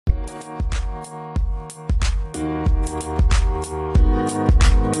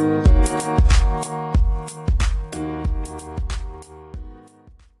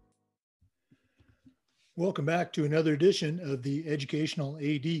Welcome back to another edition of the Educational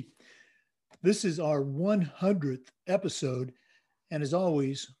AD. This is our 100th episode, and as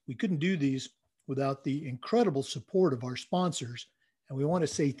always, we couldn't do these without the incredible support of our sponsors, and we want to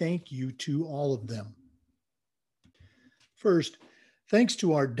say thank you to all of them. First, thanks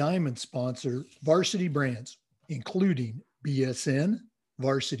to our diamond sponsor, Varsity Brands, including BSN,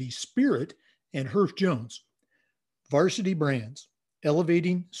 Varsity Spirit, and Herff Jones. Varsity Brands,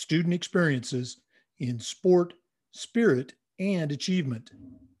 elevating student experiences in sport, spirit, and achievement.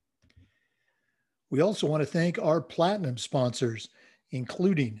 We also want to thank our platinum sponsors,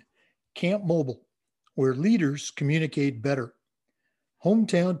 including Camp Mobile, where leaders communicate better,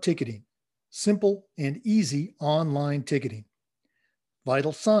 Hometown Ticketing, simple and easy online ticketing,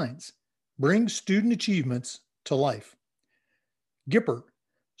 Vital Signs, bring student achievements to life, Gipper,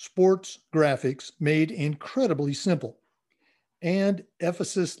 sports graphics made incredibly simple, and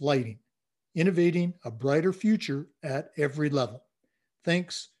Ephesus Lighting, innovating a brighter future at every level.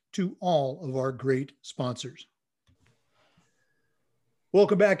 Thanks to all of our great sponsors.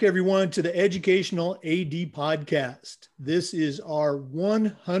 Welcome back, everyone, to the Educational AD Podcast. This is our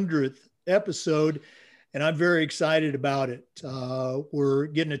 100th episode, and I'm very excited about it. We're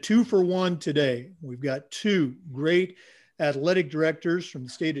getting a 2-for-1 today. We've got two great athletic directors from the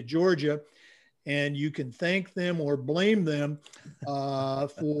state of Georgia, and you can thank them or blame them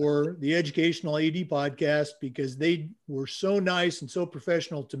for the Educational AD Podcast because they were so nice and so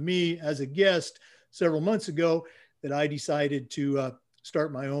professional to me as a guest several months ago that I decided to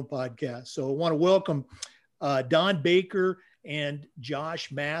start my own podcast. So I want to welcome Don Baker and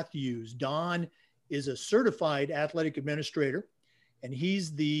Josh Matthews. Don is a certified athletic administrator, and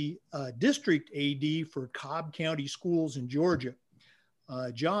he's the district AD for Cobb County Schools in Georgia.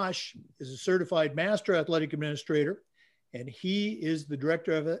 Josh is a certified master athletic administrator, and he is the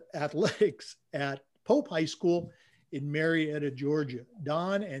director of athletics at Pope High School in Marietta, Georgia.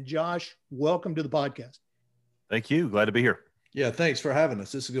 Don and Josh, welcome to the podcast. Thank you. Glad to be here. Yeah, thanks for having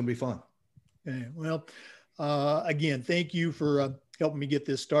us. This is going to be fun. Okay, well, again, thank you for helping me get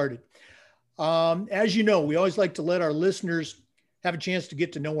this started. As you know, we always like to let our listeners have a chance to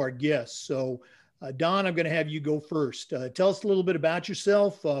get to know our guests. So Don, I'm going to have you go first. Tell us a little bit about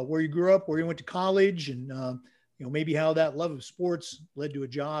yourself, where you grew up, where you went to college, and maybe how that love of sports led to a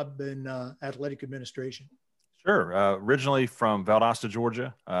job in athletic administration. Sure. Originally from Valdosta,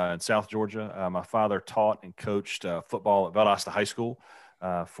 Georgia, in South Georgia. My father taught and coached football at Valdosta High School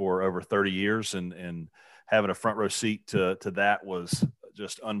for over 30 years, and having a front row seat to that was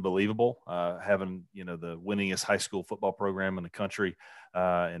just unbelievable. Having the winningest high school football program in the country,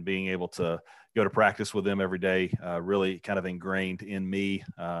 and being able to go to practice with them every day really kind of ingrained in me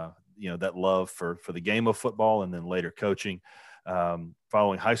that love for the game of football, and then later coaching.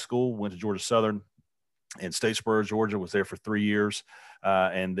 Following high school, went to Georgia Southern in Statesboro, Georgia, was there for 3 years.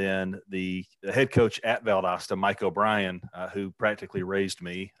 And then the head coach at Valdosta, Mike O'Brien, who practically raised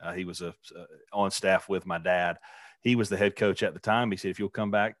me, he was on staff with my dad. He was the head coach at the time. He said, if you'll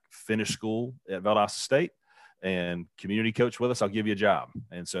come back, finish school at Valdosta State and community coach with us, I'll give you a job.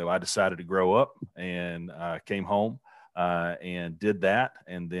 And so I decided to grow up and came home and did that.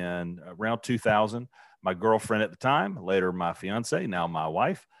 And then around 2000, my girlfriend at the time, later my fiance, now my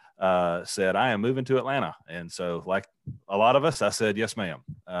wife, said, I am moving to Atlanta. And so like a lot of us, I said, yes, ma'am.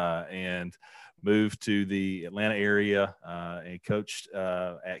 And moved to the Atlanta area and coached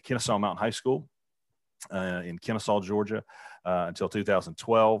at Kennesaw Mountain High School in Kennesaw, Georgia, until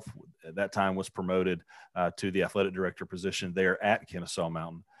 2012. At that time was promoted to the athletic director position there at Kennesaw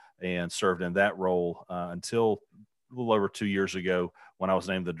Mountain, and served in that role until a little over 2 years ago when I was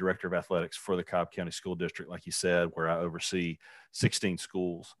named the director of athletics for the Cobb County School District, like you said, where I oversee 16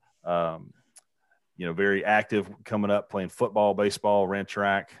 schools. Very active coming up, playing football, baseball, ran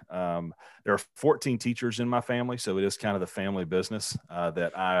track. There are 14 teachers in my family, so it is kind of the family business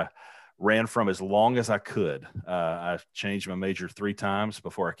that I ran from as long as I could. I changed my major 3 times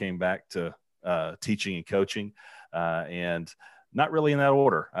before I came back to teaching and coaching, and not really in that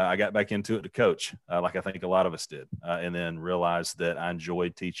order. I got back into it to coach, like I think a lot of us did, and then realized that I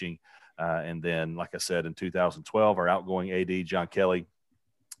enjoyed teaching. And then, like I said, in 2012, our outgoing AD, John Kelly,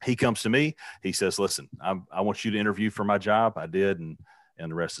 he comes to me. He says, listen, I want you to interview for my job. I did, and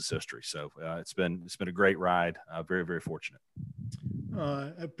the rest is history. So it's been a great ride. Very, very fortunate.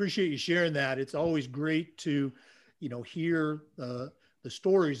 I appreciate you sharing that. It's always great to, hear the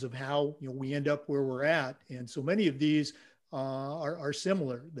stories of how, we end up where we're at. And so many of these are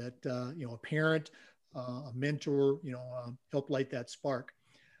similar, that, a parent, a mentor, helped light that spark.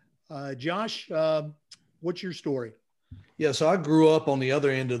 Josh, what's your story? Yeah, so I grew up on the other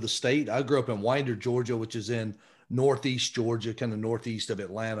end of the state. I grew up in Winder, Georgia, which is in northeast Georgia, kind of northeast of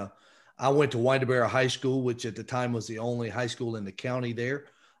Atlanta. I went to Winderberry High School, which at the time was the only high school in the county there.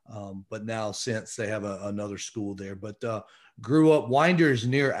 But now since they have another school there. But grew up, Winder is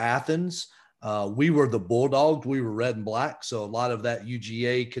near Athens. We were the Bulldogs. We were red and black. So a lot of that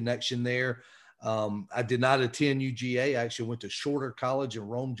UGA connection there. I did not attend UGA. I actually went to Shorter College in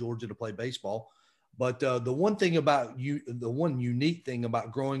Rome, Georgia to play baseball. But the one thing about the one unique thing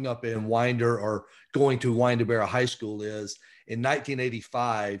about growing up in Winder or going to Winderberry High School is in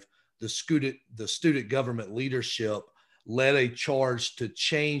 1985, the student government leadership led a charge to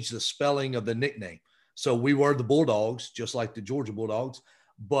change the spelling of the nickname. So we were the Bulldogs, just like the Georgia Bulldogs.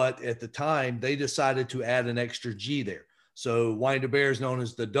 But at the time, they decided to add an extra G there. So Winderberry is known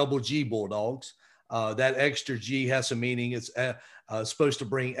as the Double G Bulldogs. That extra G has some meaning. It's supposed to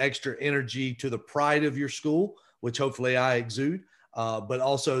bring extra energy to the pride of your school, which hopefully I exude. But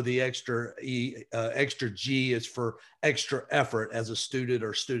also the extra G is for extra effort as a student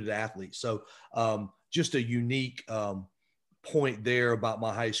or student athlete. So just a unique point there about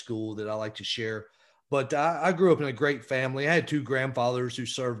my high school that I like to share. But I grew up in a great family. I had two grandfathers who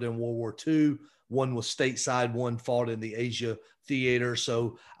served in World War II. One was stateside, one fought in the Asia theater.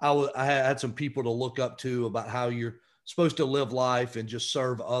 So I had some people to look up to about how you're supposed to live life and just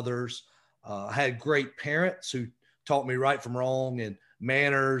serve others. I had great parents who taught me right from wrong and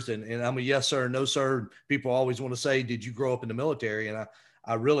manners. And I'm a yes, sir, no, sir. People always want to say, did you grow up in the military? And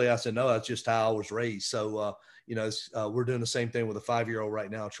I said, no, that's just how I was raised. So, we're doing the same thing with a 5-year-old right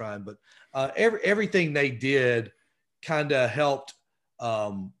now trying, but everything they did kind of helped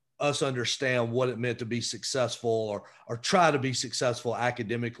us understand what it meant to be successful or try to be successful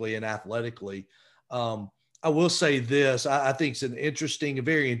academically and athletically. I will say this, I think it's an interesting, a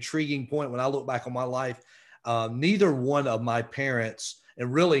very intriguing point when I look back on my life. Neither one of my parents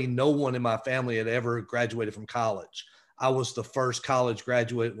and really no one in my family had ever graduated from college. I was the first college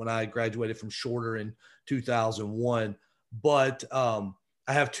graduate when I graduated from Shorter in 2001. But I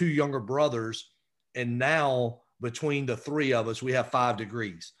have two younger brothers, and now between the three of us, we have 5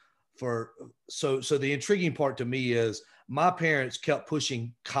 degrees. So the intriguing part to me is my parents kept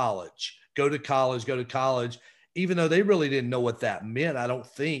pushing college, go to college, even though they really didn't know what that meant. I don't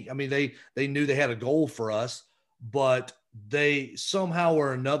think. I mean, they knew they had a goal for us, but they somehow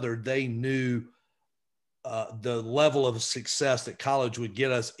or another they knew the level of success that college would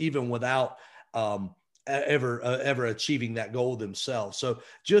get us, even without ever achieving that goal themselves. So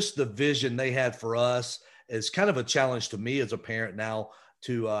just the vision they had for us is kind of a challenge to me as a parent now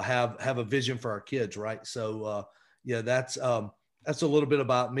to have a vision for our kids, right? So that's a little bit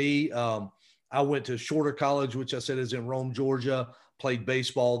about me. I went to Shorter College, which I said is in Rome, Georgia, played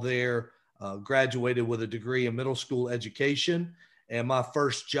baseball there, graduated with a degree in middle school education. And my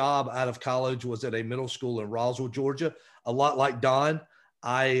first job out of college was at a middle school in Roswell, Georgia. A lot like Don,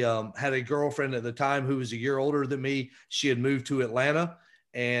 I had a girlfriend at the time who was a year older than me. She had moved to Atlanta,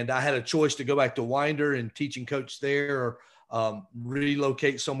 and I had a choice to go back to Winder and teach and coach there or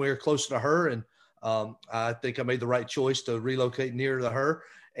relocate somewhere closer to her. And I think I made the right choice to relocate nearer to her.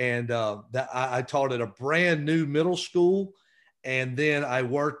 And I taught at a brand new middle school. And then I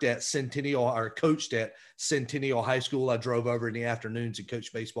worked at Centennial, or coached at Centennial High School. I drove over in the afternoons and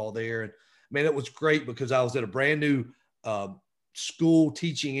coached baseball there. And man, it was great because I was at a brand new school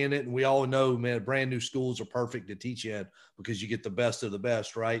teaching in it. And we all know, man, brand new schools are perfect to teach in because you get the best of the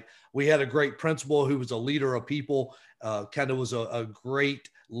best, right? We had a great principal who was a leader of people, kind of was a great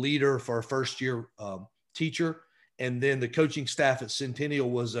leader for a first year teacher. And then the coaching staff at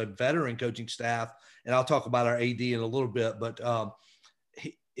Centennial was a veteran coaching staff. And I'll talk about our AD in a little bit, but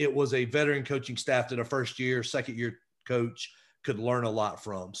it was a veteran coaching staff that a first year, second year coach could learn a lot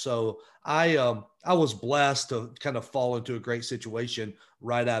from. So I was blessed to kind of fall into a great situation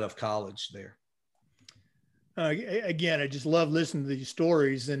right out of college there. Again, I just love listening to these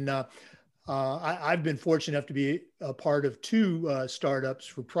stories. And I've been fortunate enough to be a part of 2 startups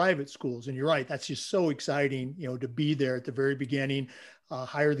for private schools. And you're right, that's just so exciting, to be there at the very beginning,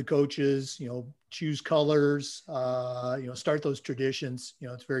 hire the coaches, choose colors, start those traditions.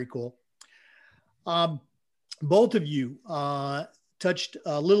 It's very cool. Both of you touched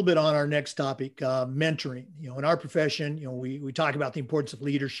a little bit on our next topic, mentoring. In our profession, we talk about the importance of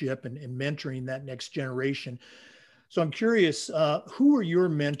leadership and mentoring that next generation. So I'm curious, who are your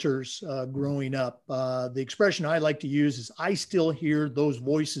mentors growing up? The expression I like to use is I still hear those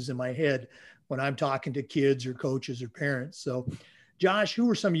voices in my head when I'm talking to kids or coaches or parents. So Josh, who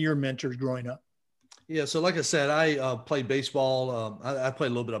were some of your mentors growing up? Yeah, so like I said, I played baseball. I played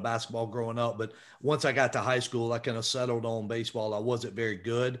a little bit of basketball growing up, but once I got to high school, I kind of settled on baseball. I wasn't very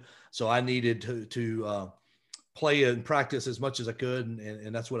good, so I needed to play and practice as much as I could,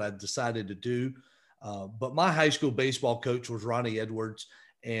 and that's what I decided to do. But my high school baseball coach was Ronnie Edwards,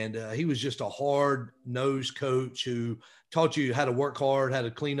 and he was just a hard-nosed coach who taught you how to work hard, how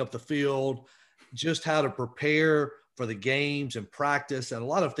to clean up the field, just how to prepare for the games and practice, and a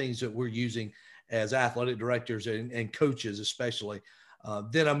lot of things that we're using as athletic directors and coaches, especially.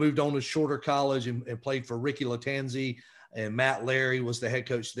 Then I moved on to Shorter College and played for Ricky Latanzi, and Matt Larry was the head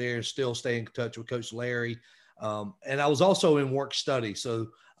coach there, still staying in touch with Coach Larry. And I was also in work study. So,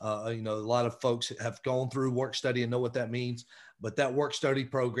 a lot of folks have gone through work study and know what that means. But that work study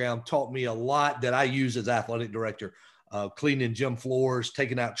program taught me a lot that I use as athletic director, cleaning gym floors,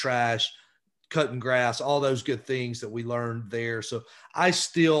 taking out trash, cutting grass, all those good things that we learned there. So I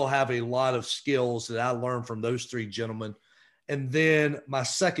still have a lot of skills that I learned from those three gentlemen. And then my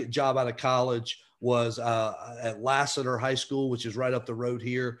second job out of college was at Lassiter High School, which is right up the road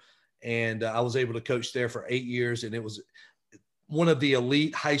here. And I was able to coach there for 8 years. And it was one of the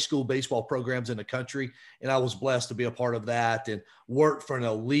elite high school baseball programs in the country. And I was blessed to be a part of that and worked for an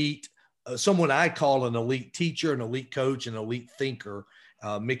elite, someone I call an elite teacher, an elite coach, an elite thinker,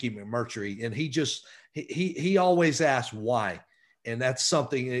 Mickey McMurtry. And he always asks why. And that's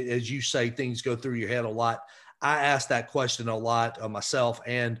something, as you say, things go through your head a lot. I ask that question a lot of myself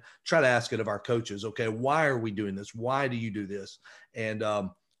and try to ask it of our coaches. Okay, why are we doing this? Why do you do this? And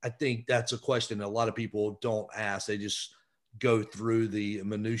I think that's a question a lot of people don't ask. They just go through the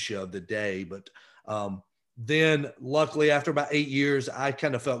minutia of the day. But then luckily, after about 8 years, I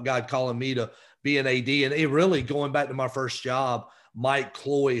kind of felt God calling me to be an AD. And it really, going back to my first job, Mike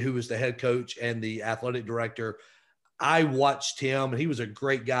Cloy, who was the head coach and the athletic director, I watched him, and he was a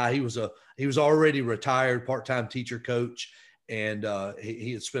great guy. He was already retired part-time teacher coach, and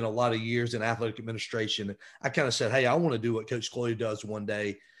he had spent a lot of years in athletic administration. I kind of said, hey, I want to do what Coach Cloy does one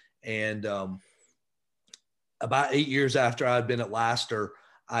day. And about 8 years after I'd been at Lassiter,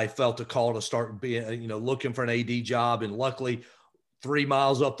 I felt a call to start being, looking for an AD job. And luckily, 3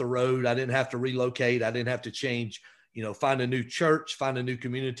 miles up the road, I didn't have to relocate. I didn't have to change, find a new church, find a new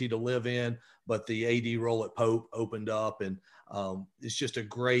community to live in. But the AD role at Pope opened up, and it's just a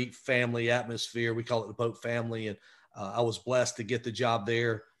great family atmosphere. We call it the Pope family. And I was blessed to get the job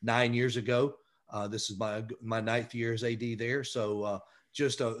there 9 years ago. This is my ninth year as AD there. So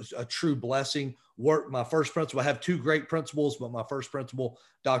just a true blessing. My first principal, I have two great principals, but my first principal,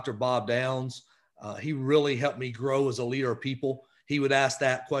 Dr. Bob Downs, he really helped me grow as a leader of people. He would ask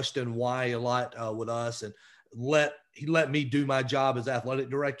that question, why, a lot with us, and he let me do my job as athletic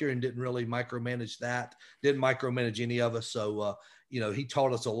director and didn't really micromanage that, didn't micromanage any of us. So, he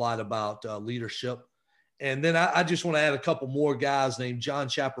taught us a lot about leadership. And then I just want to add a couple more guys named John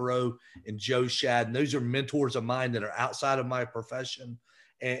Chaparro and Joe Shadden. Those are mentors of mine that are outside of my profession.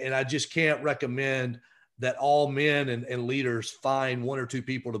 And I just can't recommend that all men and leaders find one or two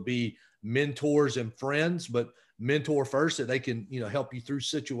people to be mentors and friends, but mentor first, that they can, help you through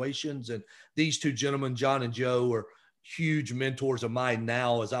situations. And these two gentlemen, John and Joe, are huge mentors of mine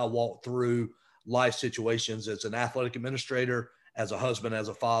now as I walk through life situations as an athletic administrator, as a husband, as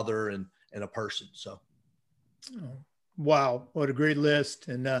a father, and a person. So. Oh, wow. What a great list.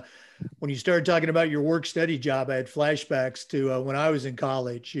 And when you started talking about your work study job, I had flashbacks to when I was in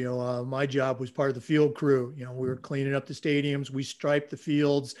college. My job was part of the field crew. We were cleaning up the stadiums. We striped the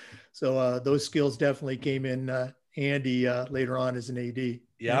fields. So those skills definitely came in handy later on as an AD.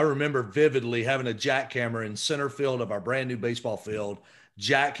 Yeah, I remember vividly having a jackhammer in center field of our brand new baseball field,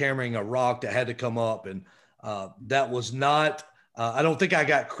 jackhammering a rock that had to come up. And that was not, I don't think I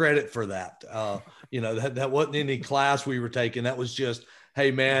got credit for that. That wasn't any class we were taking. That was just, hey,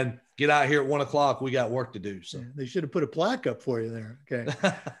 man, get out here at 1 o'clock. We got work to do. So they should have put a plaque up for you there. Okay.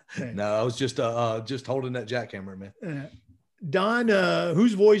 No, I was just holding that jackhammer, man. Don,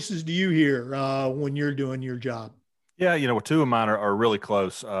 whose voices do you hear when you're doing your job? Yeah, two of mine are really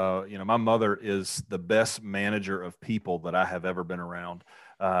close. My mother is the best manager of people that I have ever been around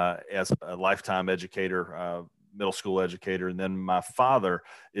as a lifetime educator, middle school educator. And then my father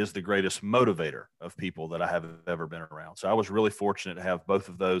is the greatest motivator of people that I have ever been around. So I was really fortunate to have both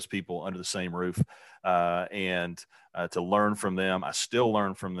of those people under the same roof and to learn from them. I still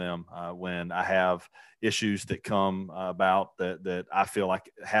learn from them when I have issues that come about that I feel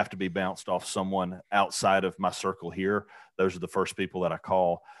like have to be bounced off someone outside of my circle here. Those are the first people that I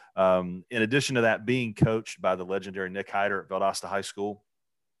call. In addition to that, being coached by the legendary Nick Hyder at Valdosta High School.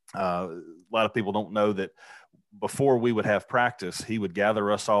 A lot of people don't know that before we would have practice, he would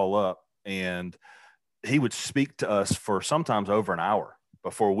gather us all up and he would speak to us for sometimes over an hour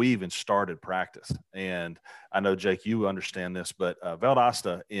before we even started practice. And I know, Jake, you understand this, but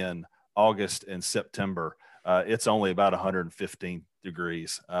Valdosta in August and September, it's only about 115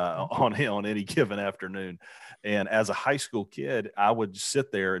 degrees on any given afternoon. And as a high school kid, I would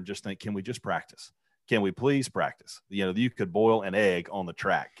sit there and just think, can we just practice? Can we please practice? You could boil an egg on the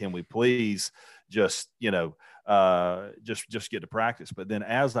track. Can we please just get to practice? But then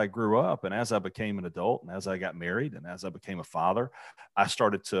as I grew up and as I became an adult and as I got married and as I became a father, I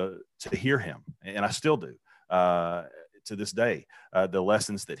started to hear him, and I still do. To this day, the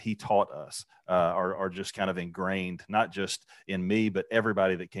lessons that he taught us are just kind of ingrained, not just in me, but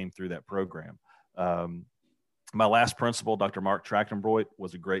everybody that came through that program. My last principal, Dr. Mark Trachtenbroit,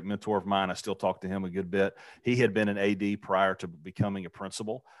 was a great mentor of mine. I still talk to him a good bit. He had been an AD prior to becoming a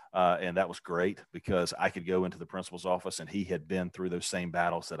principal, and that was great because I could go into the principal's office and he had been through those same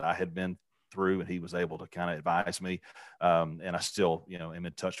battles that I had been through, and he was able to kind of advise me. And I still, am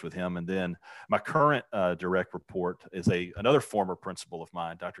in touch with him. And then my current direct report is another former principal of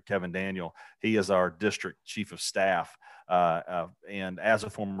mine, Dr. Kevin Daniel. He is our district chief of staff. And as a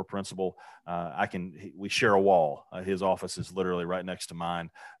former principal, we share a wall. His office is literally right next to mine.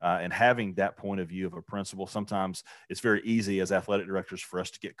 And having that point of view of a principal, sometimes it's very easy as athletic directors for us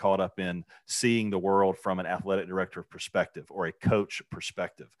to get caught up in seeing the world from an athletic director perspective or a coach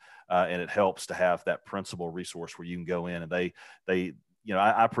perspective. And it helps to have that principal resource where you can go in and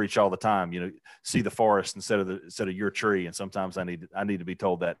I preach all the time, see the forest instead of your tree. And sometimes I need to be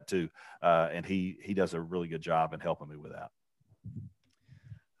told that too. And he does a really good job in helping me with that.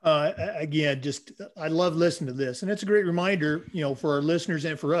 Again, I love listening to this, and it's a great reminder, for our listeners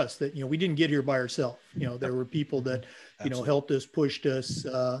and for us that, we didn't get here by ourselves. There were people that, helped us, pushed us,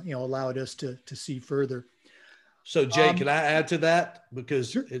 allowed us to see further. So Jay, can I add to that? Because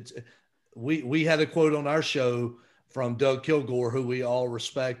sure. We had a quote on our show from Doug Kilgore, who we all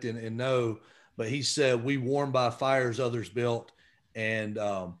respect and know, but he said, "We warm by fires others built." And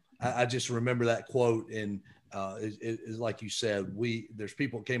I just remember that quote. And it's like you said, there's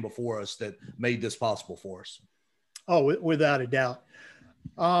people that came before us that made this possible for us. Oh, without a doubt.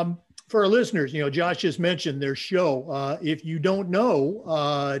 For our listeners, Josh just mentioned their show. If you don't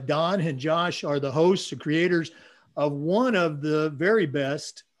know, Don and Josh are the hosts and creators of one of the very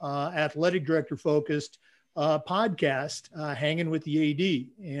best athletic director focused podcast, Hanging with the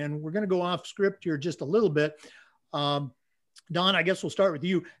AD. And we're going to go off script here just a little bit. Don, I guess we'll start with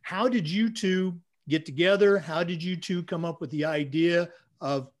you. How did you two get together? How did you two come up with the idea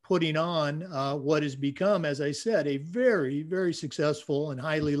of putting on what has become, as I said, a very, very successful and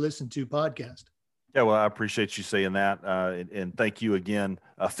highly listened to podcast? Yeah, well, I appreciate you saying that. And thank you again,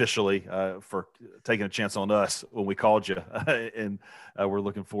 officially, for taking a chance on us when we called you. And we're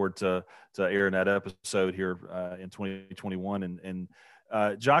looking forward to airing that episode here in 2021. And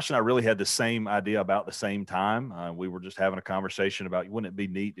Josh and I really had the same idea about the same time. We were just having a conversation about, wouldn't it be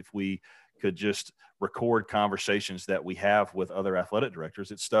neat if we could just record conversations that we have with other athletic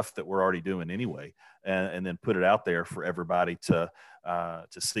directors? It's stuff that we're already doing anyway, and then put it out there for everybody to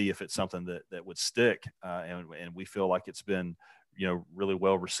see if it's something that would stick. And we feel like it's been, really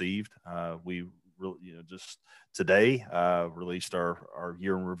well received. We really, just today released our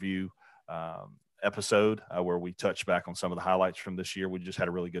year in review episode where we touched back on some of the highlights from this year. We just had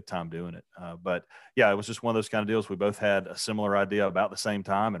a really good time doing it. But yeah, it was just one of those kind of deals. We both had a similar idea about the same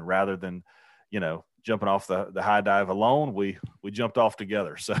time, and rather than, jumping off the high dive alone, we jumped off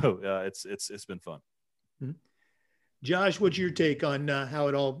together. So it's been fun. Mm-hmm. Josh, what's your take on how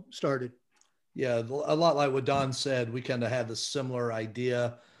it all started? Yeah, a lot like what Don said. We kind of had a similar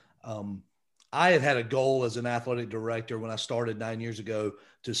idea. I had a goal as an athletic director when I started 9 years ago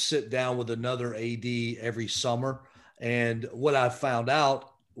to sit down with another AD every summer. And what I found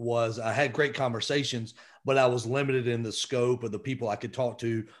out was I had great conversations, but I was limited in the scope of the people I could talk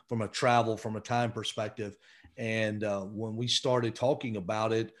to from a time perspective. And when we started talking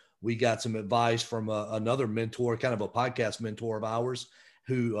about it, we got some advice from another mentor, kind of a podcast mentor of ours,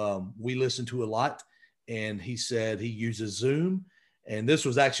 who we listen to a lot. And he said he uses Zoom. And this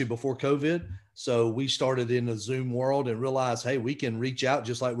was actually before COVID. So we started in the Zoom world and realized, hey, we can reach out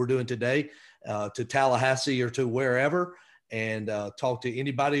just like we're doing today to Tallahassee or to wherever, and talk to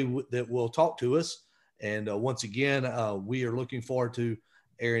anybody that will talk to us. And once again, we are looking forward to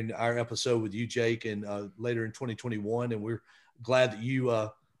airing our episode with you, Jake, and later in 2021. And we're glad that you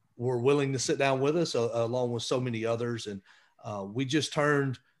were willing to sit down with us along with so many others. And we just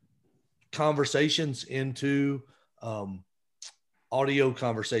turned conversations into audio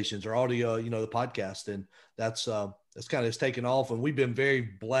conversations or audio, the podcast. And that's kind of taken off. And we've been very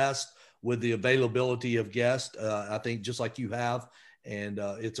blessed with the availability of guests. I think just like you have, and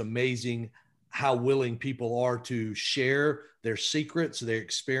it's amazing how willing people are to share their secrets, their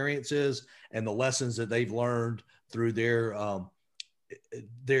experiences, and the lessons that they've learned through their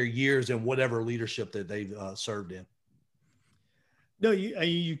years and whatever leadership that they've served in. No,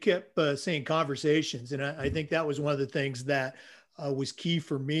 you kept saying conversations, and I think that was one of the things that was key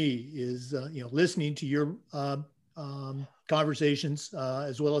for me is listening to your conversations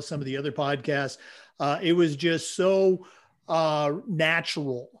as well as some of the other podcasts. It was just so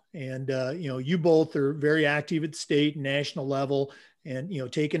natural, and you both are very active at state and national level, and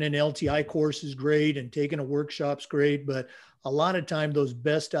taking an LTI course is great, and taking a workshop's great, but a lot of time those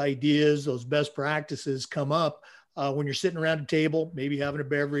best ideas, those best practices come up when you're sitting around a table, maybe having a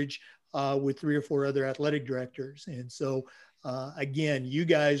beverage with 3 or 4 other athletic directors. And so, again, you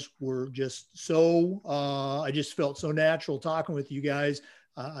guys were just so, I just felt so natural talking with you guys.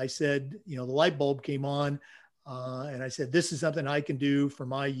 I said, the light bulb came on, and I said, this is something I can do for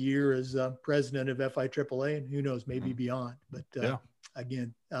my year as president of FIAAA, and who knows, maybe beyond. But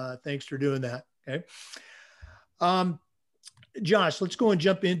again, thanks for doing that. Okay. Josh, let's go and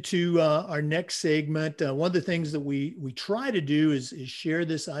jump into our next segment. One of the things that we try to do is share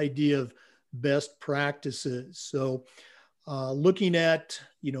this idea of best practices. So looking at,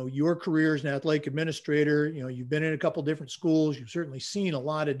 your career as an athletic administrator, you've been in a couple different schools. You've certainly seen a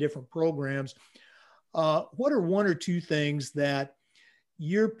lot of different programs. What are 1 or 2 things that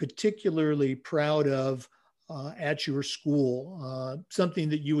you're particularly proud of at your school? Something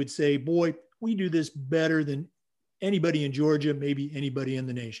that you would say, boy, we do this better than anybody in Georgia, maybe anybody in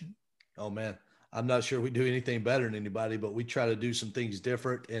the nation. Oh man, I'm not sure we do anything better than anybody, but we try to do some things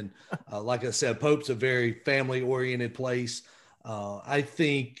different. And like I said, Pope's a very family oriented place. I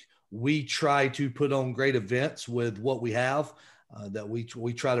think we try to put on great events with what we have, that we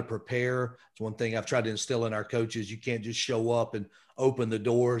try to prepare. It's one thing I've tried to instill in our coaches. You can't just show up and open the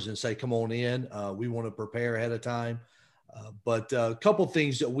doors and say, come on in. We want to prepare ahead of time. But a couple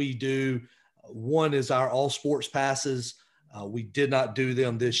things that we do. One is our all sports passes. We did not do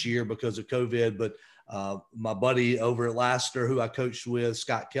them this year because of COVID, but my buddy over at Lassiter, who I coached with,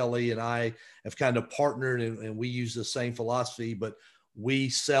 Scott Kelly, and I have kind of partnered, and we use the same philosophy, but we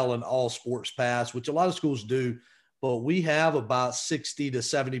sell an all sports pass, which a lot of schools do, but we have about 60 to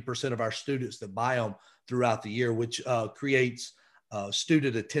 70% of our students that buy them throughout the year, which creates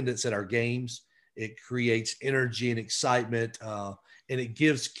student attendance at our games. It creates energy and excitement, and it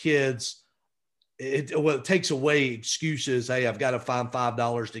gives kids it takes away excuses. Hey, I've got to find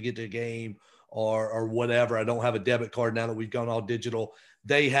 $5 to get to a game or whatever. I don't have a debit card now that we've gone all digital.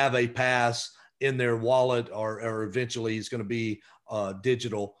 They have a pass in their wallet or eventually it's going to be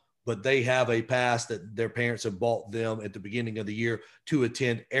digital, but they have a pass that their parents have bought them at the beginning of the year to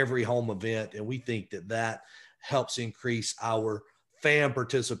attend every home event. And we think that helps increase our fan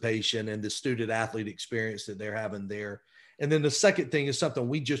participation and the student athlete experience that they're having there. And then the second thing is something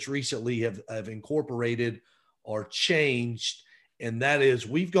we just recently have incorporated or changed, and that is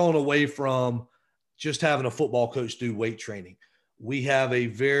we've gone away from just having a football coach do weight training. We have a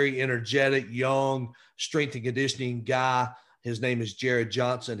very energetic, young strength and conditioning guy. His name is Jared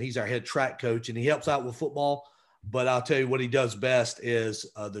Johnson. He's our head track coach, and he helps out with football. But I'll tell you what he does best is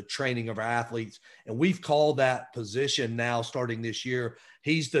the training of our athletes. And we've called that position now starting this year.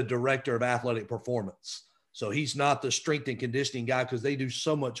 He's the director of athletic performance. So he's not the strength and conditioning guy because they do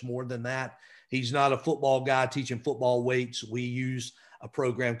so much more than that. He's not a football guy teaching football weights. We use a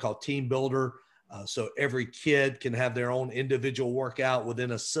program called Team Builder. So every kid can have their own individual workout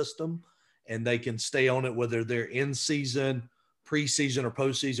within a system, and they can stay on it, whether they're in season, preseason, or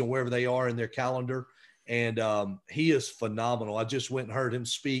postseason, wherever they are in their calendar. And he is phenomenal. I just went and heard him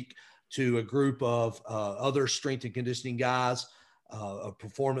speak to a group of other strength and conditioning guys,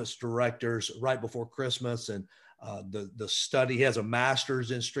 performance directors right before Christmas. And the study, he has a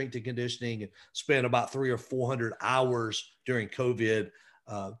master's in strength and conditioning and spent about 300 or 400 hours during COVID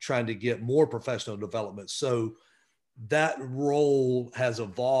trying to get more professional development. So that role has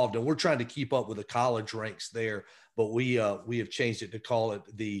evolved, and we're trying to keep up with the college ranks there, but we have changed it to call it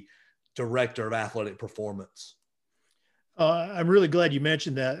the director of athletic performance. I'm really glad you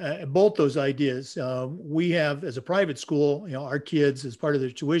mentioned that. Both those ideas. We have, as a private school, our kids, as part of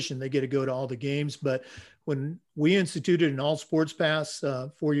their tuition, they get to go to all the games. But when we instituted an all sports pass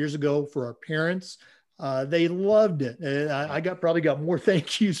 4 years ago for our parents, they loved it. And I probably got more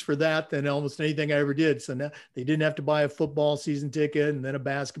thank yous for that than almost anything I ever did. So now they didn't have to buy a football season ticket and then a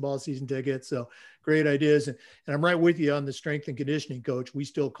basketball season ticket. So great ideas. And I'm right with you on the strength and conditioning coach. We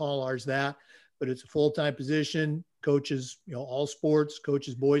still call ours that. but it's a full-time position, coaches, all sports,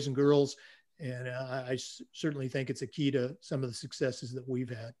 coaches, boys and girls. And I certainly think it's a key to some of the successes that we've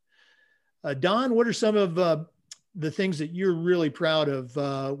had. Don, what are some of the things that you're really proud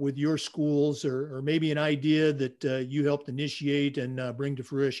of with your schools, or maybe an idea that you helped initiate and bring to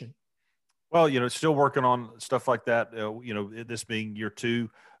fruition? Well, still working on stuff like that. This being year 2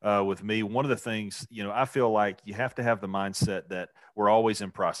 with me, one of the things, I feel like you have to have the mindset that we're always in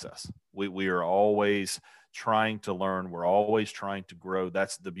process. We are always trying to learn. We're always trying to grow.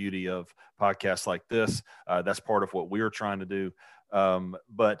 That's the beauty of podcasts like this. That's part of what we're trying to do.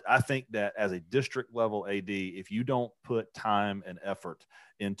 But I think that as a district level AD, if you don't put time and effort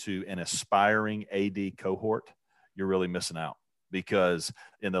into an aspiring AD cohort, you're really missing out, because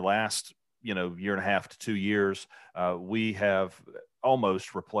in the last year and a half to 2 years, we have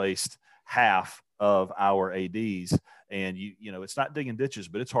almost replaced half of our ADs. And it's not digging ditches,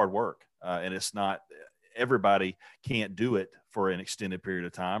 but it's hard work. And it's not, everybody can't do it for an extended period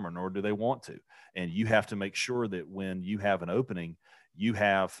of time, or nor do they want to. And you have to make sure that when you have an opening, you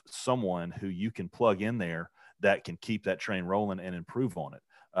have someone who you can plug in there that can keep that train rolling and improve on it.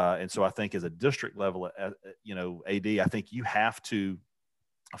 And so I think as a district level, AD, I think you have to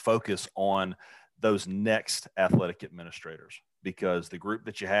focus on those next athletic administrators, because the group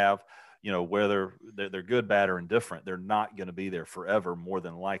that you have, whether they're good, bad, or indifferent, they're not going to be there forever, more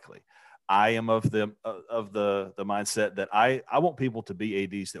than likely. I am of the mindset that I want people to be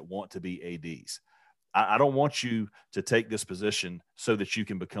ADs that want to be ADs. I don't want you to take this position so that you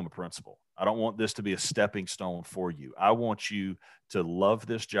can become a principal. I don't want this to be a stepping stone for you. I want you to love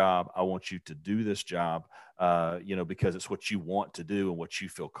this job. I want you to do this job, because it's what you want to do and what you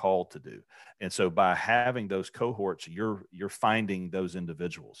feel called to do. And so by having those cohorts, you're finding those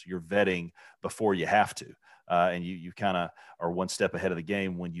individuals, you're vetting before you have to. And you kind of are one step ahead of the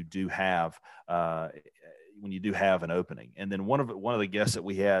game when you do have an opening. And then one of the guests that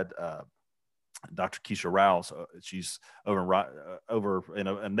we had, Dr. Keisha Rouse, she's over in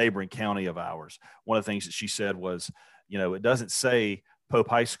a neighboring county of ours. One of the things that she said was, it doesn't say Pope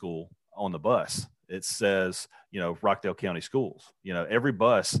High School on the bus. It says, Rockdale County Schools. Every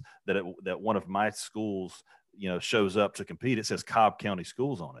bus that one of my schools, shows up to compete, it says Cobb County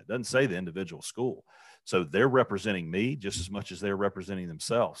Schools on it. It doesn't say the individual school. So they're representing me just as much as they're representing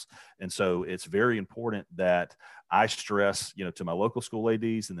themselves. And so it's very important that I stress, to my local school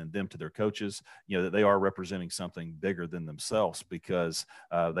ADs and then them to their coaches, that they are representing something bigger than themselves, because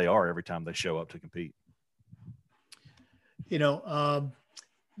they are every time they show up to compete.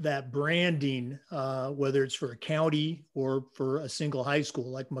 That branding, whether it's for a county or for a single high school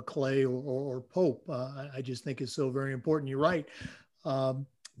like Maclay or Pope, I just think is so very important. You're right.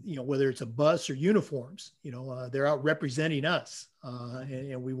 Whether it's a bus or uniforms, they're out representing us,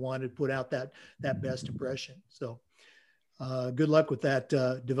 and we want to put out that best impression. So good luck with that,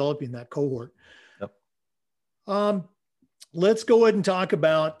 developing that cohort. Yep. Let's go ahead and talk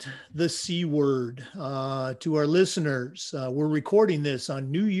about the C word to our listeners. We're recording this on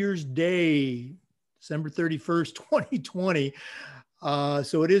New Year's Day, December 31st, 2020.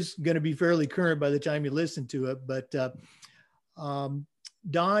 So it is going to be fairly current by the time you listen to it. But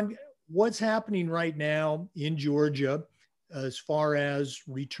Don, what's happening right now in Georgia as far as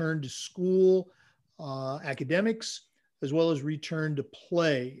return to school, academics, as well as return to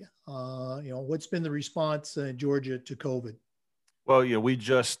play? What's been the response in Georgia to COVID? Well, we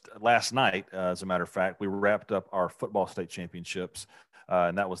just last night, as a matter of fact, we wrapped up our football state championships,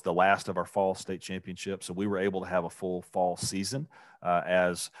 and that was the last of our fall state championships. So we were able to have a full fall season.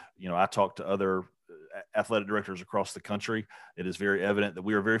 As I talked to other athletic directors across the country, it is very evident that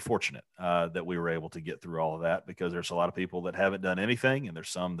we are very fortunate that we were able to get through all of that, because there's a lot of people that haven't done anything, and there's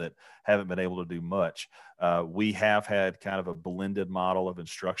some that haven't been able to do much. We have had kind of a blended model of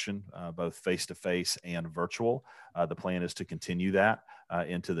instruction, both face-to-face and virtual. The plan is to continue that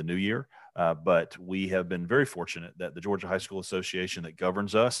into the new year. But we have been very fortunate that the Georgia High School Association that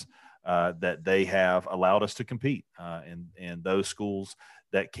governs us, that they have allowed us to compete. And those schools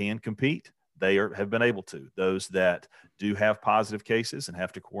that can compete, they have been able to. Those that do have positive cases and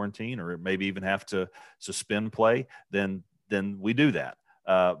have to quarantine, or maybe even have to suspend play, then we do that.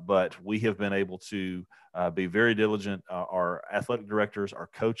 But we have been able to be very diligent. Our athletic directors, our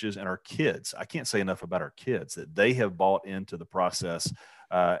coaches, and our kids, I can't say enough about our kids, that they have bought into the process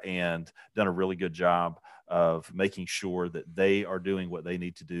and done a really good job of making sure that they are doing what they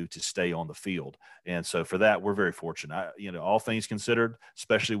need to do to stay on the field. And so for that, we're very fortunate. All things considered,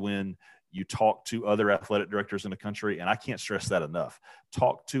 especially when you talk to other athletic directors in the country, and I can't stress that enough.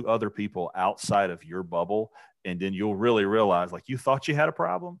 Talk to other people outside of your bubble, and then you'll really realize, like, you thought you had a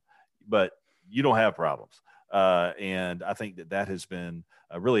problem, but you don't have problems. And I think that has been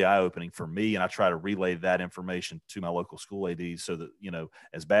really eye-opening for me. And I try to relay that information to my local school ADs so that,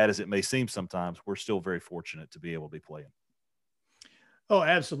 as bad as it may seem sometimes, we're still very fortunate to be able to be playing. Oh,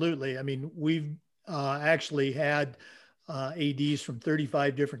 absolutely. I mean, we've actually had ADs from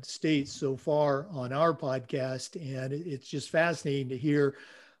 35 different states so far on our podcast. And it's just fascinating to hear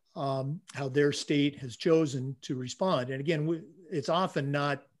how their state has chosen to respond. And again, it's often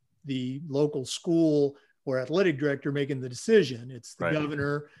not the local school or athletic director making the decision. It's the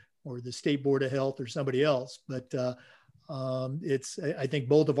governor or the state board of health or somebody else. But I think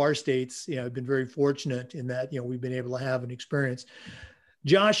both of our states, have been very fortunate in that, we've been able to have an experience.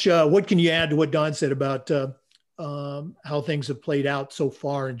 Josh, what can you add to what Don said about how things have played out so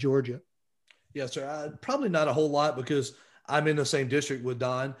far in Georgia? Yeah, sir. Probably not a whole lot because I'm in the same district with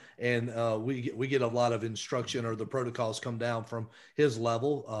Don, and we get a lot of instruction, or the protocols come down from his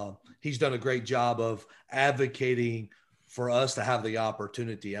level. He's done a great job of advocating for us to have the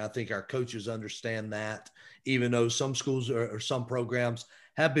opportunity. I think our coaches understand that, even though some schools or some programs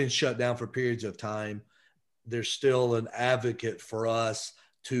have been shut down for periods of time, there's still an advocate for us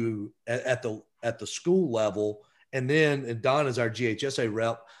to at the school level. And Don is our GHSA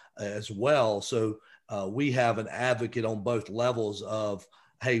rep as well. So we have an advocate on both levels of,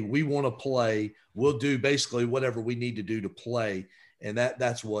 hey, we want to play. We'll do basically whatever we need to do to play. And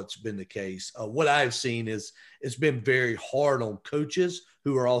that's what's been the case. What I've seen is it's been very hard on coaches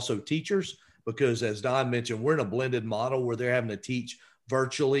who are also teachers, because as Don mentioned, we're in a blended model where they're having to teach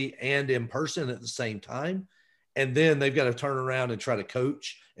virtually and in person at the same time. And then they've got to turn around and try to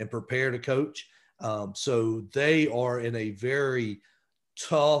coach and prepare to coach. So they are in a very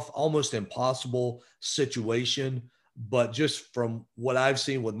tough, almost impossible situation. But just from what I've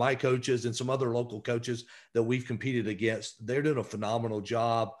seen with my coaches and some other local coaches that we've competed against, they're doing a phenomenal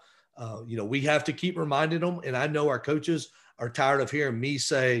job. We have to keep reminding them. And I know our coaches are tired of hearing me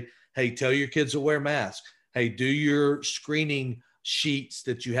say, hey, tell your kids to wear masks. Hey, do your screening sheets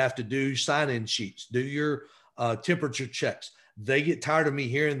that you have to do, sign-in sheets, do your temperature checks. They get tired of me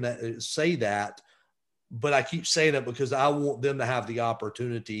hearing that, say that, but I keep saying it because I want them to have the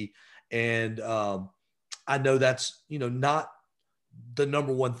opportunity. And I know that's, not the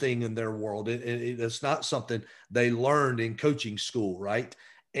number one thing in their world. It's not something they learned in coaching school, right?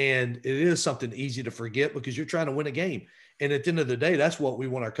 And it is something easy to forget because you're trying to win a game. And at the end of the day, that's what we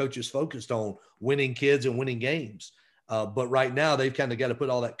want our coaches focused on, winning kids and winning games. But right now they've kind of got to put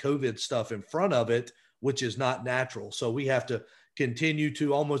all that COVID stuff in front of it, which is not natural. So we have to continue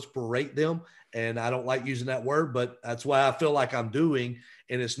to almost berate them. And I don't like using that word, but that's why I feel like I'm doing.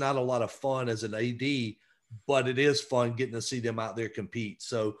 And it's not a lot of fun as an AD, but it is fun getting to see them out there compete.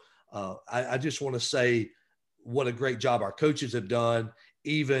 So I just want to say what a great job our coaches have done,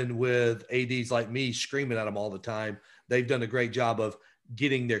 even with ADs like me screaming at them all the time. They've done a great job of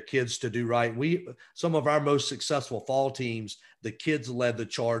getting their kids to do right. Some of our most successful fall teams, the kids led the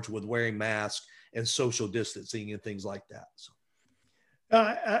charge with wearing masks and social distancing and things like that. So.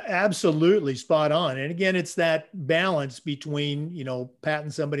 Absolutely spot on. And again, it's that balance between,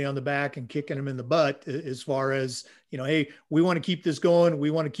 patting somebody on the back and kicking them in the butt as far as, hey, we want to keep this going. We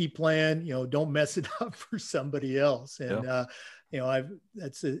want to keep playing, don't mess it up for somebody else. And,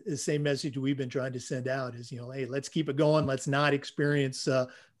 that's the same message we've been trying to send out is, hey, let's keep it going. Let's not experience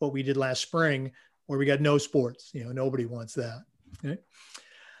what we did last spring where we got no sports. Nobody wants that. Okay.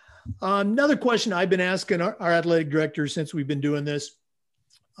 Another question I've been asking our athletic directors since we've been doing this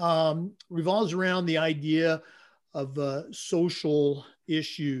revolves around the idea of social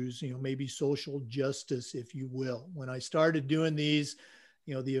issues, maybe social justice, if you will. When I started doing these,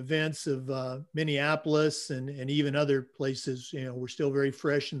 the events of Minneapolis and even other places, were still very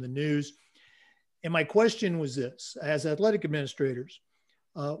fresh in the news. And my question was this: as athletic administrators,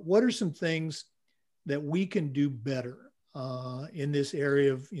 what are some things that we can do better in this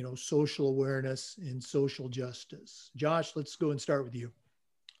area of, social awareness and social justice? Josh, let's go and start with you.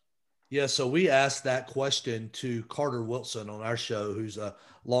 Yeah, so we asked that question to Carter Wilson on our show, who's a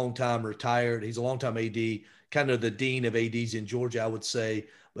longtime retired. He's a longtime AD, kind of the dean of ADs in Georgia, I would say,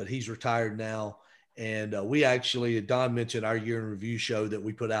 but he's retired now. And we actually, Don mentioned our year in review show that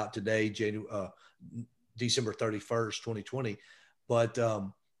we put out today, December 31st, 2020. But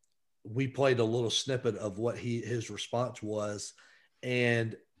we played a little snippet of what his response was.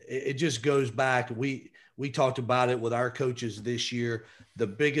 And it just goes back. We talked about it with our coaches this year. The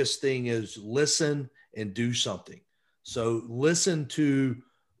biggest thing is listen and do something. So listen to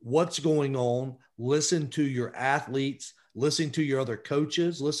what's going on, listen to your athletes, listen to your other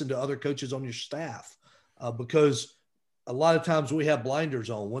coaches, listen to other coaches on your staff, because a lot of times we have blinders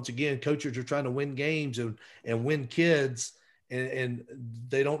on. Once again, coaches are trying to win games and win kids, and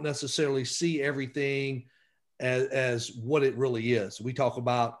they don't necessarily see everything as what it really is. We talk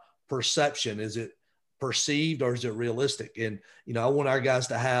about perception. Is it perceived or is it realistic? And, I want our guys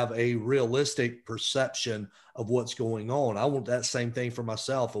to have a realistic perception of what's going on. I want that same thing for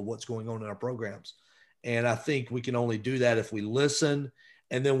myself of what's going on in our programs. And I think we can only do that if we listen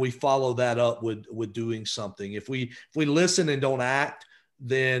and then we follow that up with doing something. If we listen and don't act,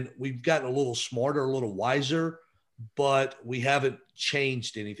 then we've gotten a little smarter, a little wiser, but we haven't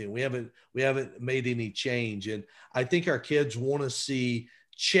changed anything. We haven't made any change. And I think our kids want to see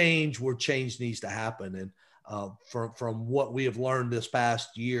change where change needs to happen. And from what we have learned this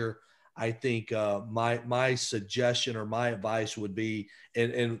past year, I think my suggestion or my advice would be,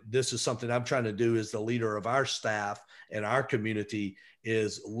 and this is something I'm trying to do as the leader of our staff and our community,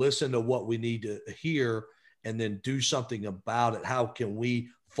 is listen to what we need to hear and then do something about it. How can we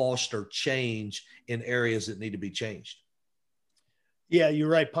foster change in areas that need to be changed? Yeah, you're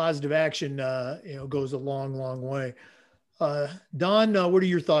right. Positive action, goes a long, long way. Don, what are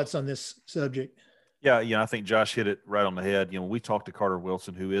your thoughts on this subject? Yeah, I think Josh hit it right on the head. When we talked to Carter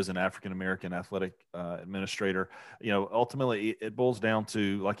Wilson, who is an African-American athletic administrator, ultimately it boils down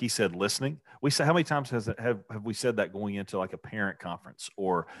to, like he said, listening. We say, how many times have we said that going into like a parent conference,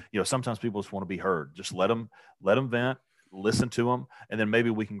 or, sometimes people just want to be heard. Just let them vent, listen to them, and then maybe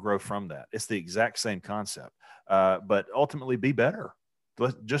we can grow from that. It's the exact same concept, but ultimately be better.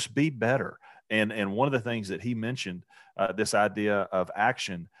 Just be better. And one of the things that he mentioned, this idea of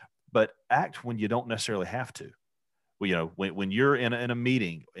action, but act when you don't necessarily have to. Well, when you're in a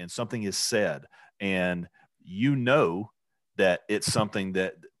meeting and something is said and that it's something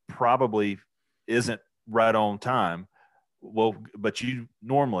that probably isn't right on time, well, but you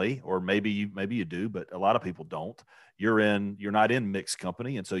normally, or maybe you do, but a lot of people don't. You're not in mixed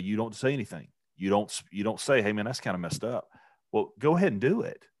company, and so you don't say anything. You don't say, "Hey man, that's kind of messed up." Well, go ahead and do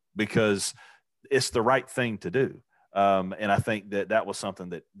it, because it's the right thing to do. And I think that was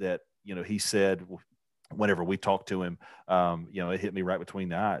something that he said whenever we talked to him. It hit me right between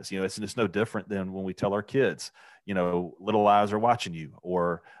the eyes. It's no different than when we tell our kids, little eyes are watching you,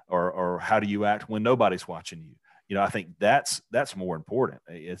 or how do you act when nobody's watching you? I think that's more important.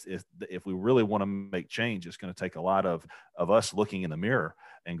 If we really want to make change, it's going to take a lot of us looking in the mirror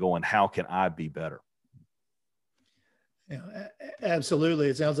and going, how can I be better? Yeah, absolutely.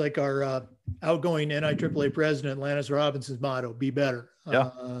 It sounds like our outgoing NIAAA president, Lannis Robinson's motto, be better. Yeah.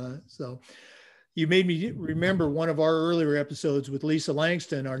 So you made me remember one of our earlier episodes with Lisa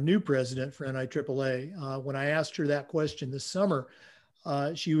Langston, our new president for NIAAA. When I asked her that question this summer,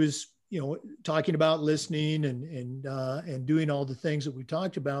 she was, talking about listening and doing all the things that we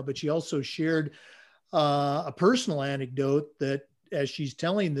talked about, but she also shared a personal anecdote that, as she's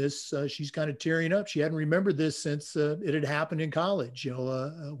telling this, she's kind of tearing up. She hadn't remembered this since it had happened in college,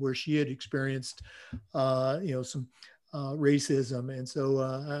 where she had experienced, some racism. And so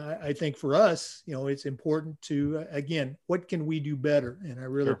I think for us, it's important to, again, what can we do better? And I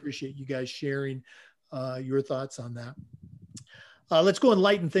really appreciate you guys sharing your thoughts on that. Let's go and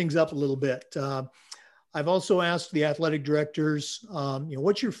lighten things up a little bit. I've also asked the athletic directors,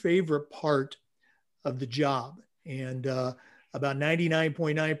 what's your favorite part of the job? And about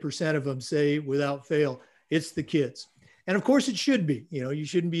 99.9% of them say, without fail, it's the kids. And of course it should be. You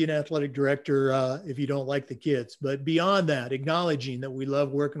shouldn't be an athletic director if you don't like the kids. But beyond that, acknowledging that we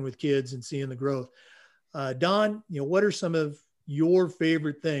love working with kids and seeing the growth. Don, what are some of your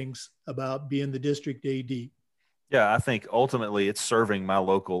favorite things about being the district AD? Yeah, I think ultimately it's serving my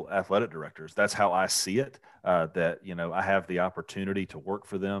local athletic directors. That's how I see it, that, I have the opportunity to work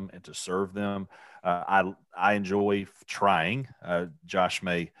for them and to serve them. I enjoy trying. Josh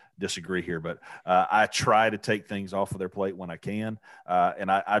may disagree here, but I try to take things off of their plate when I can. And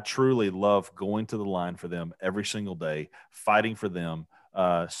I truly love going to the line for them every single day, fighting for them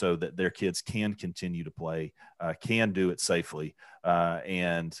so that their kids can continue to play, can do it safely.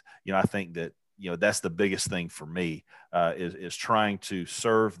 And, I think that, that's the biggest thing for me, is trying to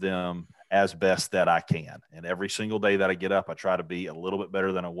serve them as best that I can. And every single day that I get up, I try to be a little bit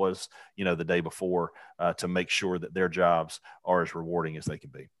better than I was, the day before, to make sure that their jobs are as rewarding as they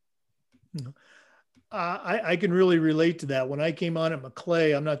can be. I can really relate to that. When I came on at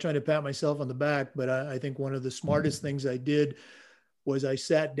Maclay, I'm not trying to pat myself on the back, but I think one of the smartest things I did was I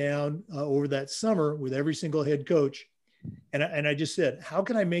sat down over that summer with every single head coach. And I just said, how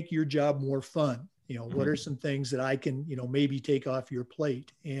can I make your job more fun? What are some things that I can, maybe take off your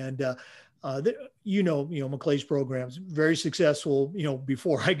plate? And, Maclay's programs very successful,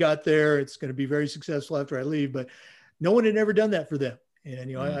 before I got there. It's going to be very successful after I leave, but no one had ever done that for them.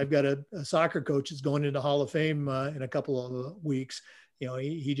 And, I've got a soccer coach that's going into Hall of Fame in a couple of weeks.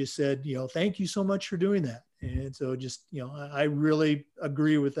 He just said, thank you so much for doing that. And so just, I really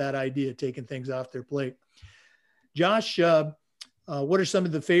agree with that idea, taking things off their plate. Josh, what are some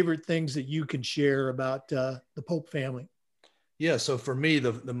of the favorite things that you can share about the Pope family? Yeah. So for me,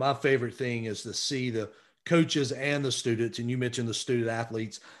 my favorite thing is to see the coaches and the students, and you mentioned the student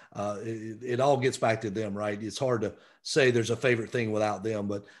athletes. It all gets back to them, right? It's hard to say there's a favorite thing without them,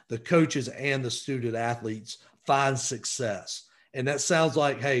 but the coaches and the student athletes find success. And that sounds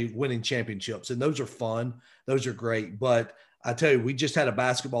like, hey, winning championships. And those are fun. Those are great. But I tell you, we just had a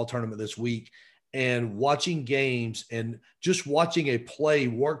basketball tournament this week, and watching games and just watching a play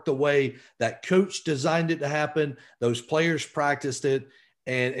work the way that coach designed it to happen, those players practiced it,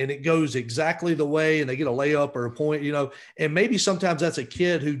 and it goes exactly the way, and they get a layup or a point, and maybe sometimes that's a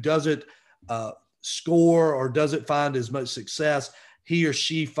kid who doesn't score or doesn't find as much success. He or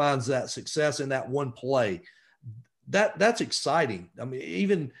she finds that success in that one play. That's exciting. I mean,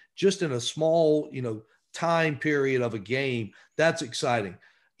 even just in a small, time period of a game, that's exciting.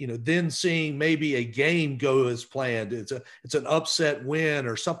 Then seeing maybe a game go as planned. It's an upset win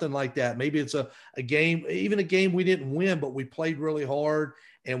or something like that. Maybe it's a game, even a game we didn't win, but we played really hard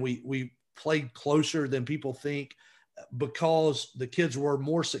and we played closer than people think because the kids were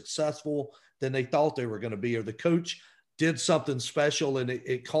more successful than they thought they were going to be, or the coach did something special and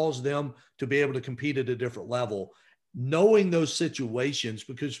it caused them to be able to compete at a different level. Knowing those situations,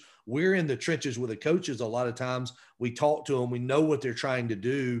 because we're in the trenches with the coaches, a lot of times we talk to them, we know what they're trying to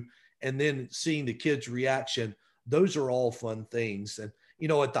do, and then seeing the kids' reaction, those are all fun things. And,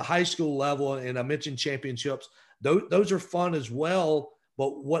 at the high school level, and I mentioned championships, those are fun as well.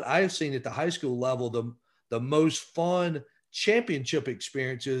 But what I've seen at the high school level, the most fun championship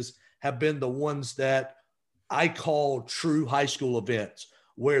experiences have been the ones that I call true high school events,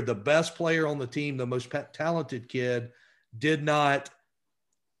 where the best player on the team, the most talented kid, did not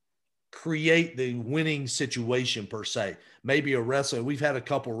create the winning situation per se. Maybe a wrestling. We've had a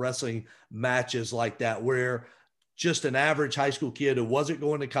couple wrestling matches like that where just an average high school kid who wasn't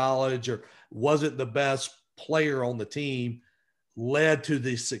going to college or wasn't the best player on the team led to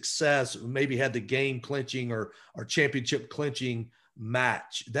the success, maybe had the game clinching or championship clinching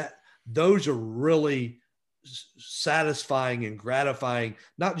match. Those are really satisfying and gratifying,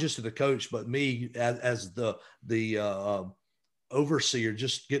 not just to the coach, but me as the overseer,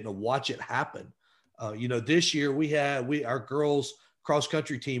 just getting to watch it happen. This year our girls cross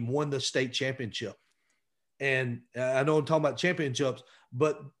country team won the state championship. And I know I'm talking about championships,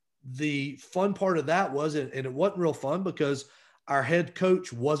 but the fun part of that was, and it wasn't real fun because our head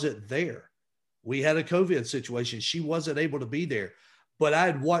coach wasn't there. We had a COVID situation. She wasn't able to be there, but I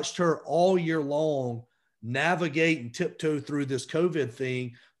had watched her all year long navigate and tiptoe through this COVID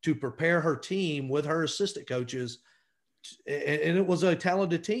thing to prepare her team with her assistant coaches. And it was a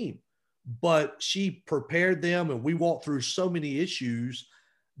talented team, but she prepared them. And we walked through so many issues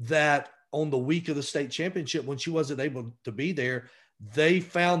that on the week of the state championship, when she wasn't able to be there, they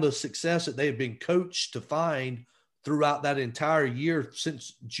found the success that they had been coached to find throughout that entire year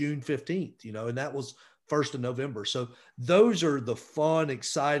since June 15th, and that was 1st of November. So those are the fun,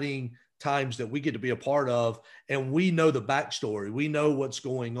 exciting times that we get to be a part of, and we know the backstory. We know what's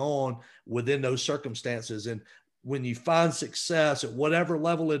going on within those circumstances. And when you find success at whatever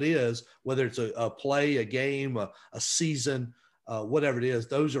level it is, whether it's a play, a game, a season, whatever it is,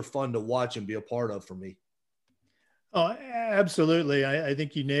 those are fun to watch and be a part of for me. Oh, absolutely. I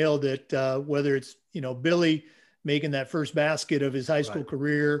think you nailed it. Whether it's, Billy making that first basket of his high school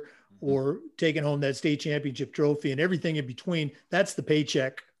career or taking home that state championship trophy and everything in between, that's the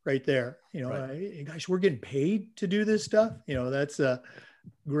paycheck right there. Gosh, we're getting paid to do this stuff. That's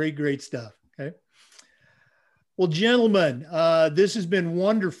great stuff. Okay. Well, gentlemen, this has been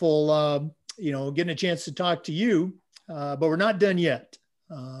wonderful, getting a chance to talk to you, but we're not done yet.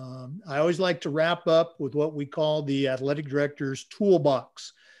 I always like to wrap up with what we call the athletic director's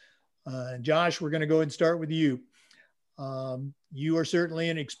toolbox. Josh, we're going to go and start with you. You are certainly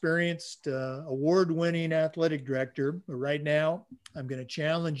an experienced, award-winning athletic director, but right now I'm going to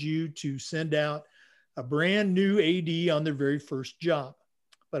challenge you to send out a brand new AD on their very first job,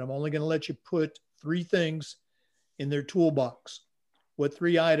 but I'm only going to let you put 3 things in their toolbox. What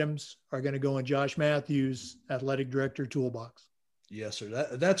 3 items are going to go in Josh Matthews' athletic director toolbox? Yes, sir.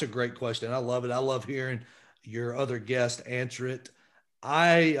 That's a great question. I love it. I love hearing your other guests answer it.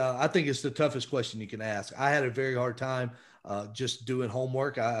 I think it's the toughest question you can ask. I had a very hard time just doing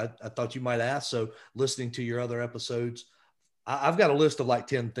homework. I thought you might ask. So listening to your other episodes, I've got a list of like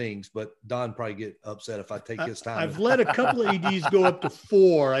 10 things, but Don probably get upset if I take his time. I've let a couple of ADs go up to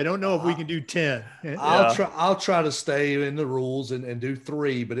 4. I don't know if we can do 10. I'll try to stay in the rules and do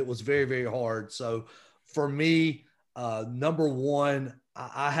 3, but it was very, very hard. So for me, number one,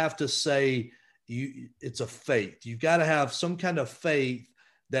 I have to say it's a faith. You've got to have some kind of faith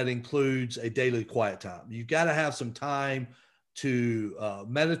that includes a daily quiet time. You've got to have some time to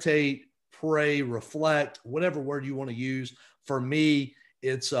meditate, pray, reflect, whatever word you want to use. For me,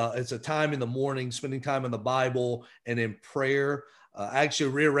 it's a time in the morning, spending time in the Bible and in prayer. I actually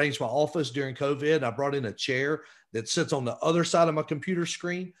rearranged my office during COVID. I brought in a chair that sits on the other side of my computer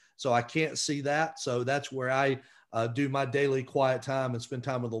screen, so I can't see that. So that's where I do my daily quiet time and spend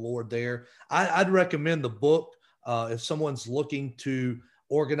time with the Lord there. I'd recommend the book if someone's looking to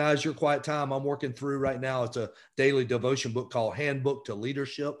organize your quiet time. I'm working through right now. It's a daily devotion book called Handbook to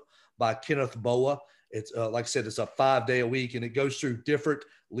Leadership by Kenneth Boa. It's like I said, it's a 5-day a week, and it goes through different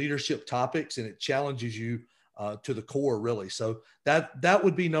leadership topics, and it challenges you to the core, really. So that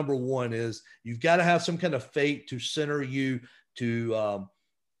would be number one. Is you've got to have some kind of faith to center you, to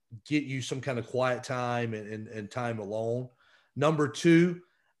get you some kind of quiet time and time alone. Number two,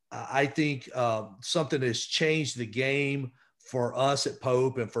 I think something that's changed the game for us at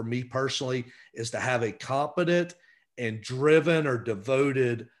Pope and for me personally is to have a competent and driven or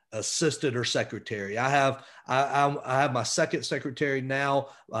devoted assistant or secretary. I have my second secretary now.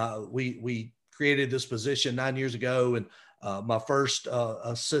 We created this position 9 years ago, and my first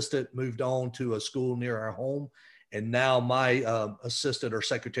assistant moved on to a school near our home, and now my assistant or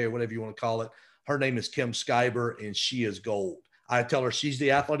secretary, whatever you want to call it, her name is Kim Skyber, and she is gold. I tell her she's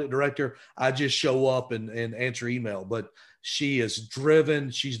the athletic director. I just show up and answer email, but she is driven.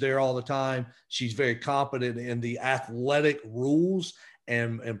 She's there all the time. She's very competent in the athletic rules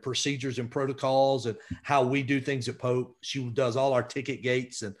and procedures and protocols and how we do things at Pope. She does all our ticket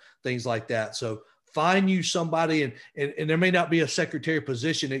gates and things like that. So find you somebody, and there may not be a secretary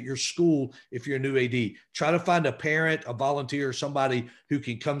position at your school if you're a new AD. Try to find a parent, a volunteer, somebody who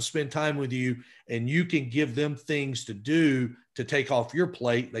can come spend time with you, and you can give them things to do to take off your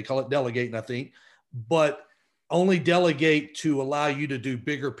plate. They call it delegating, I think, but only delegate to allow you to do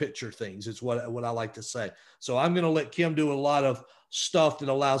bigger picture things is what I like to say. So I'm going to let Kim do a lot of stuff that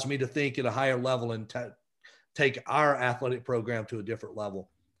allows me to think at a higher level and take our athletic program to a different level.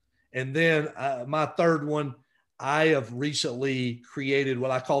 And then my third one, I have recently created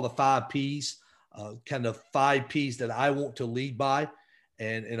what I call the 5 Ps, kind of 5 Ps that I want to lead by.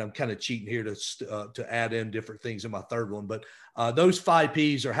 And I'm kind of cheating here to add in different things in my third one. But those 5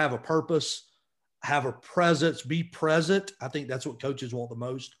 Ps are have a purpose, have a presence, be present. I think that's what coaches want the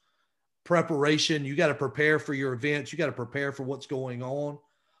most. Preparation. You got to prepare for your events. You got to prepare for what's going on.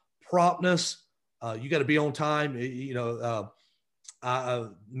 Promptness. You got to be on time. Mickey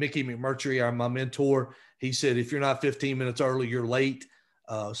McMurtry, my mentor, he said, if you're not 15 minutes early, you're late.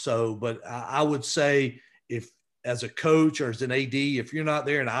 But I would say if as a coach or as an AD, if you're not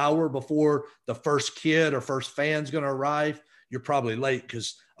there an hour before the first kid or first fan's going to arrive, you're probably late,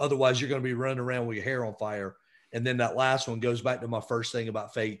 because otherwise you're going to be running around with your hair on fire. And then that last one goes back to my first thing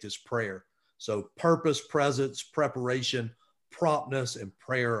about faith is prayer. So purpose, presence, preparation, promptness, and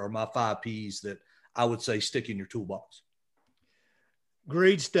prayer are my 5 Ps that I would say stick in your toolbox.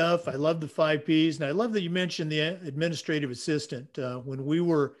 Great stuff. I love the 5 Ps. And I love that you mentioned the administrative assistant. When we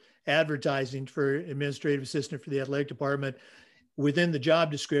were advertising for administrative assistant for the athletic department, within the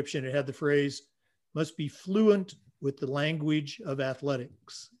job description, it had the phrase, must be fluent with the language of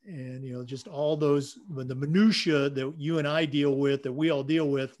athletics. And, just all those, the minutia that you and I deal with, that we all deal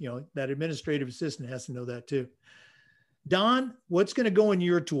with, that administrative assistant has to know that too. Don, what's going to go in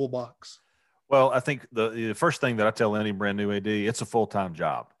your toolbox? Well, I think the first thing that I tell any brand new AD, it's a full-time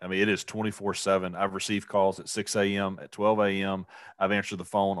job. I mean, it is 24/7. I've received calls at 6 a.m., at 12 a.m. I've answered the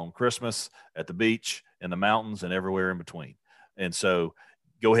phone on Christmas, at the beach, in the mountains, and everywhere in between. And so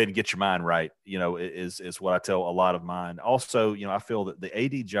go ahead and get your mind right, is what I tell a lot of mine. Also, I feel that the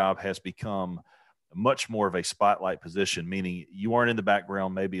AD job has become much more of a spotlight position, meaning you aren't in the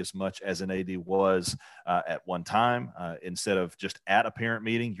background maybe as much as an AD was at one time. Instead of just at a parent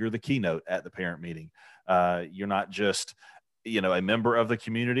meeting, you're the keynote at the parent meeting. You're not just, a member of the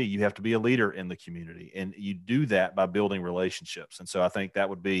community. You have to be a leader in the community, and you do that by building relationships. And so I think that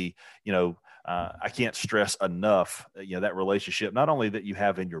would be, I can't stress enough, that relationship, not only that you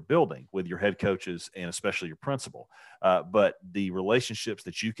have in your building with your head coaches and especially your principal, but the relationships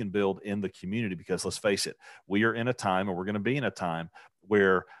that you can build in the community, because let's face it, we are in a time, or we're going to be in a time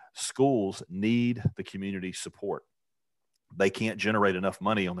where schools need the community support. they can't generate enough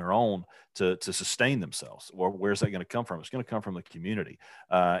money on their own to sustain themselves. Well, where's that going to come from? It's going to come from the community.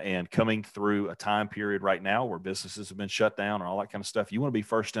 And coming through a time period right now where businesses have been shut down and all that kind of stuff, you want to be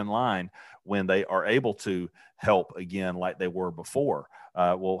first in line when they are able to help again like they were before.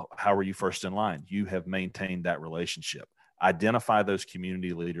 Well, how are you first in line? You have maintained that relationship. Identify those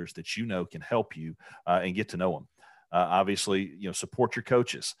community leaders that you know can help you and get to know them. Obviously, support your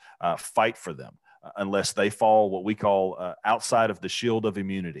coaches, fight for them. Unless they fall what we call outside of the shield of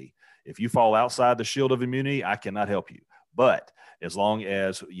immunity. If you fall outside the shield of immunity, I cannot help you. But as long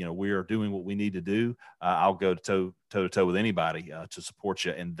as we are doing what we need to do, I'll go toe to toe with anybody to support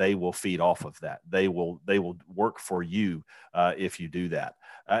you, and they will feed off of that. They will work for you if you do that.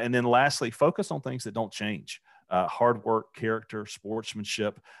 And then lastly, focus on things that don't change. Hard work, character,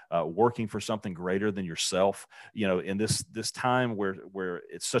 sportsmanship, working for something greater than yourself. In this time where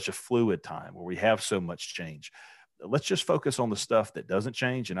it's such a fluid time, where we have so much change, let's just focus on the stuff that doesn't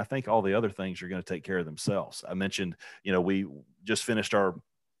change. And I think all the other things are going to take care of themselves. I mentioned, we just finished our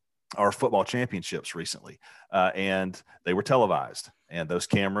football championships recently, and they were televised, and those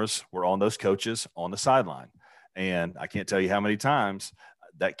cameras were on those coaches on the sideline. And I can't tell you how many times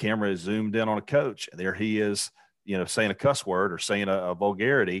that camera is zoomed in on a coach. There he is, saying a cuss word or saying a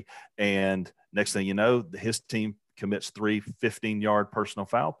vulgarity. And next thing you know, his team commits 3 15-yard personal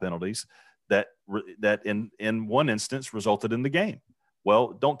foul penalties that in one instance resulted in the game.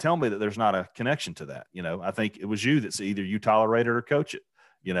 Well, don't tell me that there's not a connection to that. I think it was you that's either you tolerate it or coach it.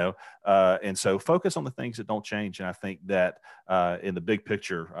 And so focus on the things that don't change. And I think that in the big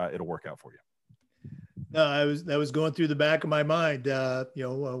picture, it'll work out for you. No, that was going through the back of my mind. One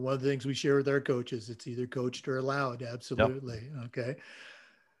of the things we share with our coaches, it's either coached or allowed. Absolutely. Yep. Okay.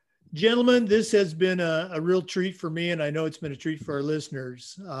 Gentlemen, this has been a real treat for me, and I know it's been a treat for our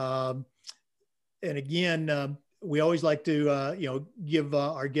listeners. And again, we always like to, give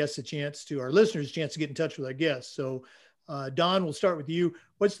our guests our listeners a chance to get in touch with our guests. So Don, we'll start with you.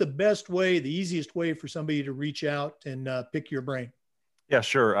 What's the best way, the easiest way for somebody to reach out and pick your brain? Yeah,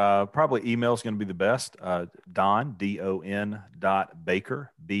 sure. Probably email is going to be the best. Don,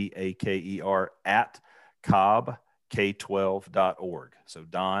 DON.Baker, BAKER @ K12.org. So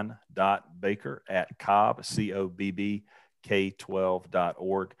Don.Baker @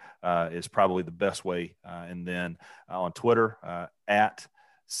 COBBK12.org is probably the best way. And then on Twitter @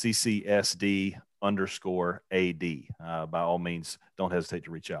 CCSD_AD. By all means, don't hesitate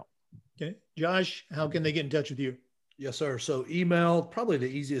to reach out. Okay. Josh, how can they get in touch with you? Yes, sir. So email, probably the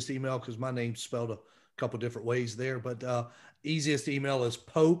easiest email because my name's spelled a couple different ways there, but easiest email is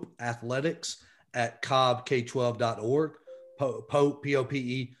popeathletics @ CobbK12.org. Pope,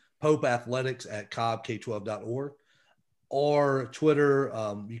 P-O-P-E, popeathletics @ CobbK12.org. Or Twitter,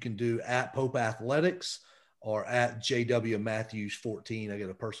 you can do @popeathletics or @JWMatthews14. I get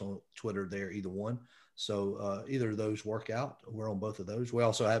a personal Twitter there, either one. So either of those work out. We're on both of those. We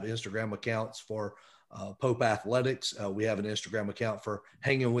also have Instagram accounts for Pope Athletics. We have an Instagram account for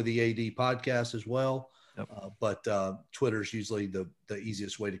Hanging with the AD podcast as well. Yep. But Twitter is usually the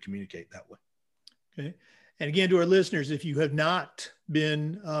easiest way to communicate that way. Okay. And again, to our listeners, if you have not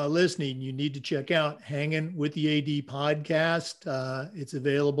been listening, you need to check out Hanging with the AD podcast. It's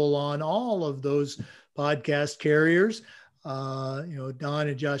available on all of those podcast carriers. Don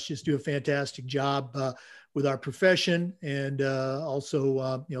and Josh just do a fantastic job with our profession and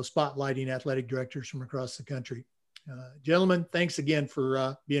also, spotlighting athletic directors from across the country. Gentlemen, thanks again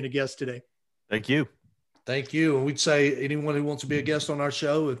for being a guest today. Thank you. Thank you. And we'd say anyone who wants to be a guest on our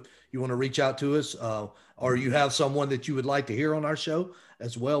show, if you want to reach out to us or you have someone that you would like to hear on our show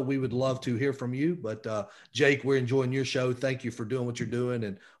as well, we would love to hear from you. But Jake, we're enjoying your show. Thank you for doing what you're doing.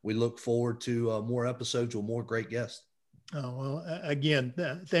 And we look forward to more episodes with more great guests. Oh, well, again,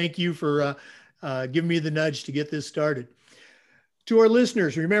 thank you for giving me the nudge to get this started. To our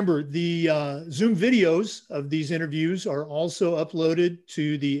listeners, remember the Zoom videos of these interviews are also uploaded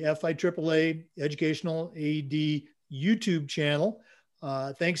to the FIAAA Educational AD YouTube channel.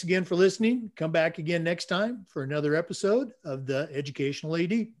 Thanks again for listening. Come back again next time for another episode of the Educational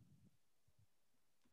AD.